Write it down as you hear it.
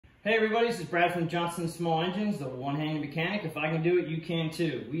Hey everybody, this is Brad from Johnson Small Engines, the one-handed mechanic. If I can do it, you can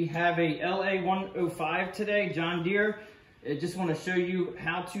too. We have a LA105 today, John Deere. I just want to show you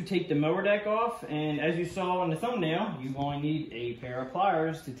how to take the mower deck off. And as you saw in the thumbnail, you only need a pair of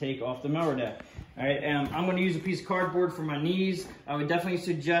pliers to take off the mower deck. All right, I'm going to use a piece of cardboard for my knees. I would definitely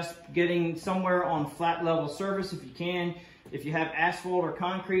suggest getting somewhere on flat level surface if you can. If you have asphalt or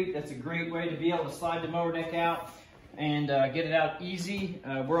concrete, that's a great way to be able to slide the mower deck out and get it out easy.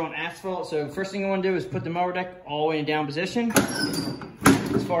 We're on asphalt, so first thing you want to do is put the mower deck all the way in down position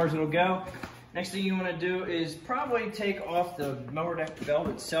as far as it'll go. Next thing you want to do is probably take off the mower deck belt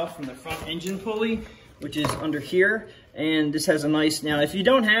itself from the front engine pulley, which is under here. And this has a nice, now if you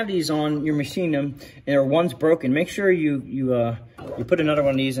don't have these on your machine or one's broken, make sure you put another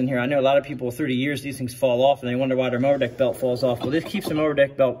one of these in here. I know a lot of people through the years, these things fall off and they wonder why their mower deck belt falls off. Well, this keeps the mower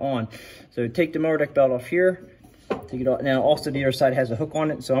deck belt on. So take the mower deck belt off here. Take it off. Now also the other side has a hook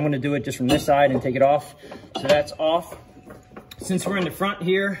on it, so I'm going to do it just from this side and take it off. So that's off. Since we're in the front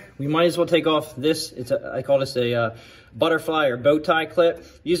here, we might as well take off this. I call this a butterfly or bow tie clip.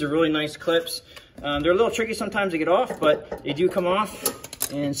 These are really nice clips. They're a little tricky sometimes to get off, but they do come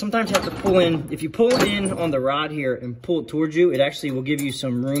off. And sometimes you have to pull in. If you pull it in on the rod here and pull it towards you, it actually will give you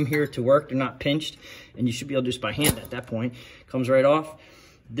some room here to work. They're not pinched, and you should be able to do this by hand at that point. Comes right off.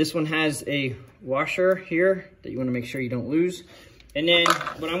 This one has a washer here that you want to make sure you don't lose. And then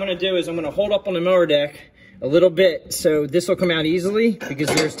what I'm going to do is I'm going to hold up on the mower deck a little bit so this will come out easily because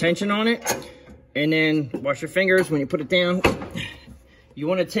there's tension on it. And then wash your fingers when you put it down. You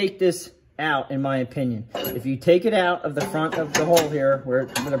want to take this out, in my opinion. If you take it out of the front of the hole here where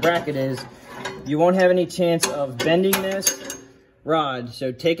the bracket is, you won't have any chance of bending this rod.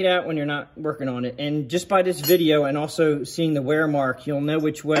 So take it out when you're not working on it. And just by this video and also seeing the wear mark, you'll know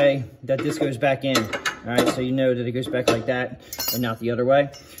which way that this goes back in. All right, so you know that it goes back like that and not the other way. I'm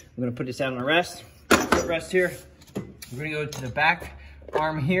gonna put this out on a rest. Rest here. We're gonna go to the back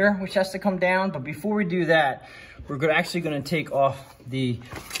arm here, which has to come down. But before we do that, we're actually gonna take off the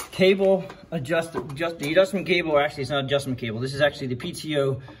cable the adjustment cable, or actually it's not adjustment cable. This is actually the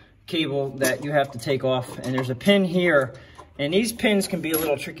PTO cable that you have to take off. And there's a pin here. And these pins can be a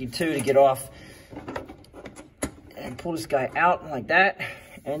little tricky too to get off. And pull this guy out like that.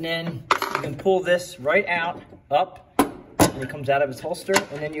 And then you can pull this right out, up, and it comes out of its holster.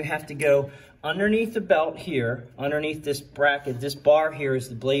 And then you have to go underneath the belt here, underneath this bracket. This bar here is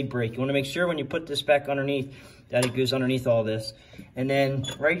the blade brake. You want to make sure when you put this back underneath that it goes underneath all this. And then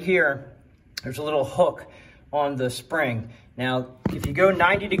right here, there's a little hook on the spring. Now, if you go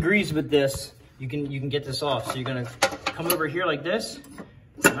 90 degrees with this, you can get this off. So you're gonna come over here like this,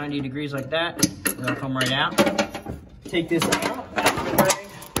 90 degrees like that, and it'll come right out. Take this out,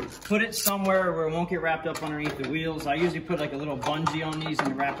 put it somewhere where it won't get wrapped up underneath the wheels. I usually put like a little bungee on these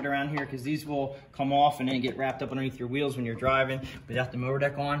and wrap it around here because these will come off and then get wrapped up underneath your wheels when you're driving without the mower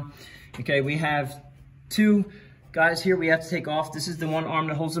deck on. Okay, we have two guys here we have to take off. This is the one arm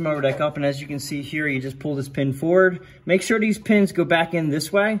that holds the mower deck up, and as you can see here, you just pull this pin forward. Make sure these pins go back in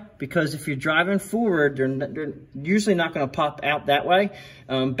this way, because if you're driving forward, they're usually not going to pop out that way.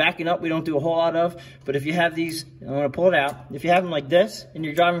 Backing up, we don't do a whole lot of, but if you have these, I'm going to pull it out. If you have them like this, and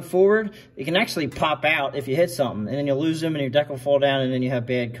you're driving forward, it can actually pop out if you hit something, and then you'll lose them, and your deck will fall down, and then you have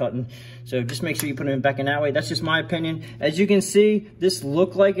bad cutting. So just make sure you put them back in that way. That's just my opinion. As you can see, this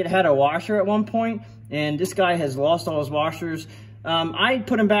looked like it had a washer at one point, and this guy has lost all his washers. I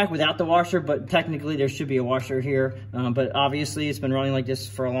put him back without the washer, but technically there should be a washer here. But obviously it's been running like this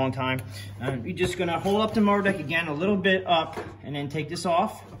for a long time. You're just gonna hold up the mower deck again a little bit up and then take this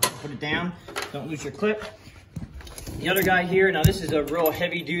off, put it down. Don't lose your clip. The other guy here, now this is a real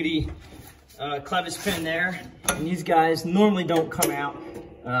heavy duty clevis pin there. And these guys normally don't come out,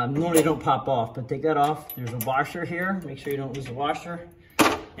 normally don't pop off, but take that off. There's a washer here, make sure you don't lose the washer.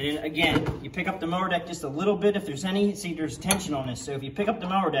 And then again, you pick up the mower deck just a little bit if there's any. See, there's tension on this. So if you pick up the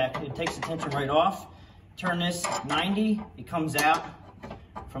mower deck, it takes the tension right off. Turn this 90, it comes out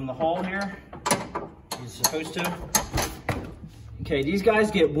from the hole here. It's supposed to. Okay, these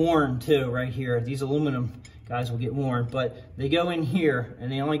guys get worn too right here. These aluminum guys will get worn, but they go in here and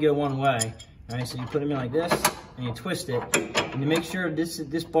they only go one way. All right, so you put them in like this and you twist it. And you make sure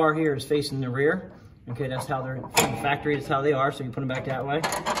this bar here is facing the rear. Okay, that's how they're from the factory, that's how they are, so you put them back that way.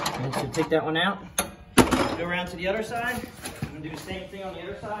 And so take that one out. Go around to the other side. I'm gonna do the same thing on the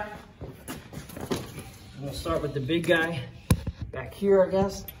other side. And we'll start with the big guy back here, I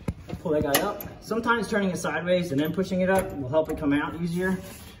guess. Pull that guy up. Sometimes turning it sideways and then pushing it up will help it come out easier.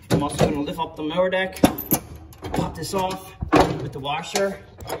 I'm also gonna lift up the mower deck, pop this off with the washer.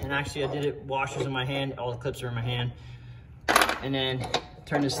 And actually I did it, washers in my hand, all the clips are in my hand. And then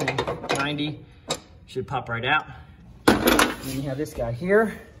turn this thing 90, should pop right out. And then you have this guy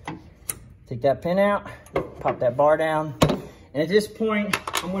here. Take that pin out, pop that bar down. And at this point,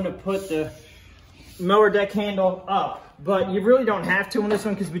 I'm gonna put the mower deck handle up, but you really don't have to on this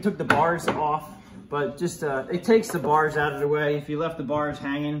one because we took the bars off. But just, it takes the bars out of the way. If you left the bars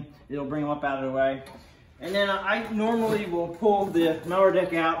hanging, it'll bring them up out of the way. And then I normally will pull the mower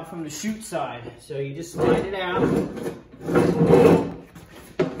deck out from the chute side. So you just slide it out.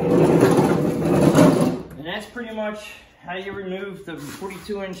 And that's pretty much how you remove the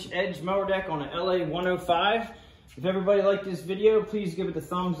 42-inch edge mower deck on an LA105. If everybody liked this video, please give it a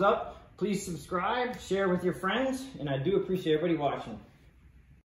thumbs up. Please subscribe, share with your friends, and I do appreciate everybody watching.